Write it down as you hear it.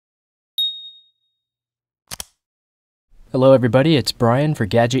Hello everybody, it's Brian for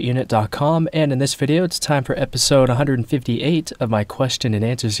GadgetUnit.com, and in this video it's time for episode 158 of my question and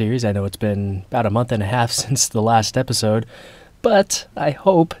answer series. I know it's been about a month and a half since the last episode, but I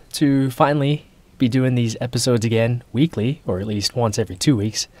hope to finally be doing these episodes again weekly, or at least once every 2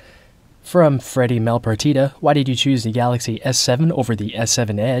 weeks. From Freddy Malpartida, why did you choose the Galaxy S7 over the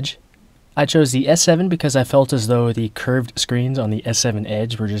S7 Edge? I chose the S7 because I felt as though the curved screens on the S7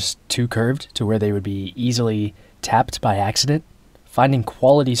 Edge were just too curved to where they would be easily tapped by accident. Finding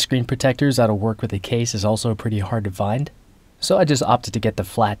quality screen protectors that'll work with the case is also pretty hard to find, so I just opted to get the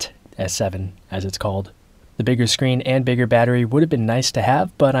flat S7, as it's called. The bigger screen and bigger battery would have been nice to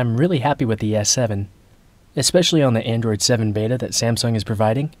have, but I'm really happy with the S7, especially on the Android 7 beta that Samsung is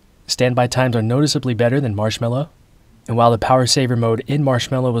providing. Standby times are noticeably better than Marshmallow, and while the power saver mode in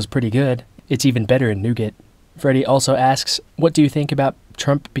Marshmallow was pretty good, it's even better in Nougat. Freddy also asks, what do you think about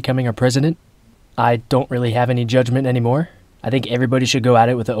Trump becoming our president? I don't really have any judgment anymore. I think everybody should go at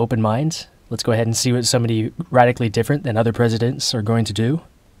it with an open mind. Let's go ahead and see what somebody radically different than other presidents are going to do.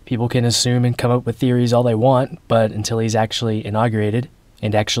 People can assume and come up with theories all they want, but until he's actually inaugurated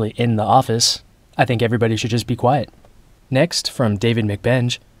and actually in the office, I think everybody should just be quiet. Next, from David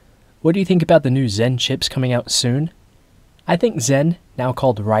McBenge, what do you think about the new Zen chips coming out soon? I think Zen, now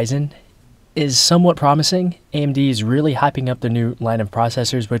called Ryzen, is somewhat promising. AMD is really hyping up the new line of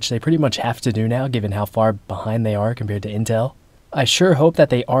processors, which they pretty much have to do now given how far behind they are compared to Intel. I sure hope that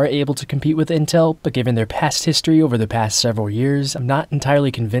they are able to compete with Intel, but given their past history over the past several years, I'm not entirely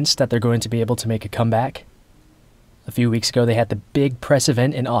convinced that they're going to be able to make a comeback. A few weeks ago they had the big press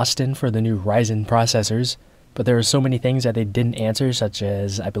event in Austin for the new Ryzen processors, but there were so many things that they didn't answer, such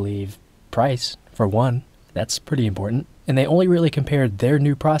as, I believe, price, for one. That's pretty important. And they only really compared their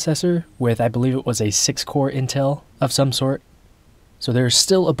new processor with, I believe it was a 6-core Intel of some sort. So there's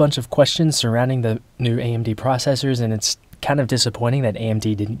still a bunch of questions surrounding the new AMD processors, and it's kind of disappointing that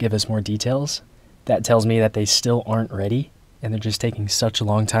AMD didn't give us more details. That tells me that they still aren't ready, and they're just taking such a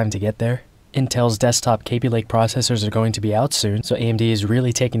long time to get there. Intel's desktop Kaby Lake processors are going to be out soon, so AMD is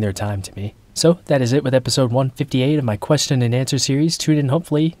really taking their time to me. So that is it with episode 158 of my question and answer series. Tune in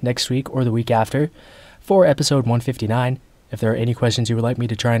hopefully next week or the week after for episode 159. If there are any questions you would like me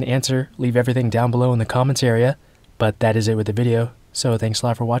to try and answer, leave everything down below in the comments area. But that is it with the video. So thanks a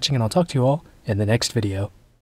lot for watching, and I'll talk to you all in the next video.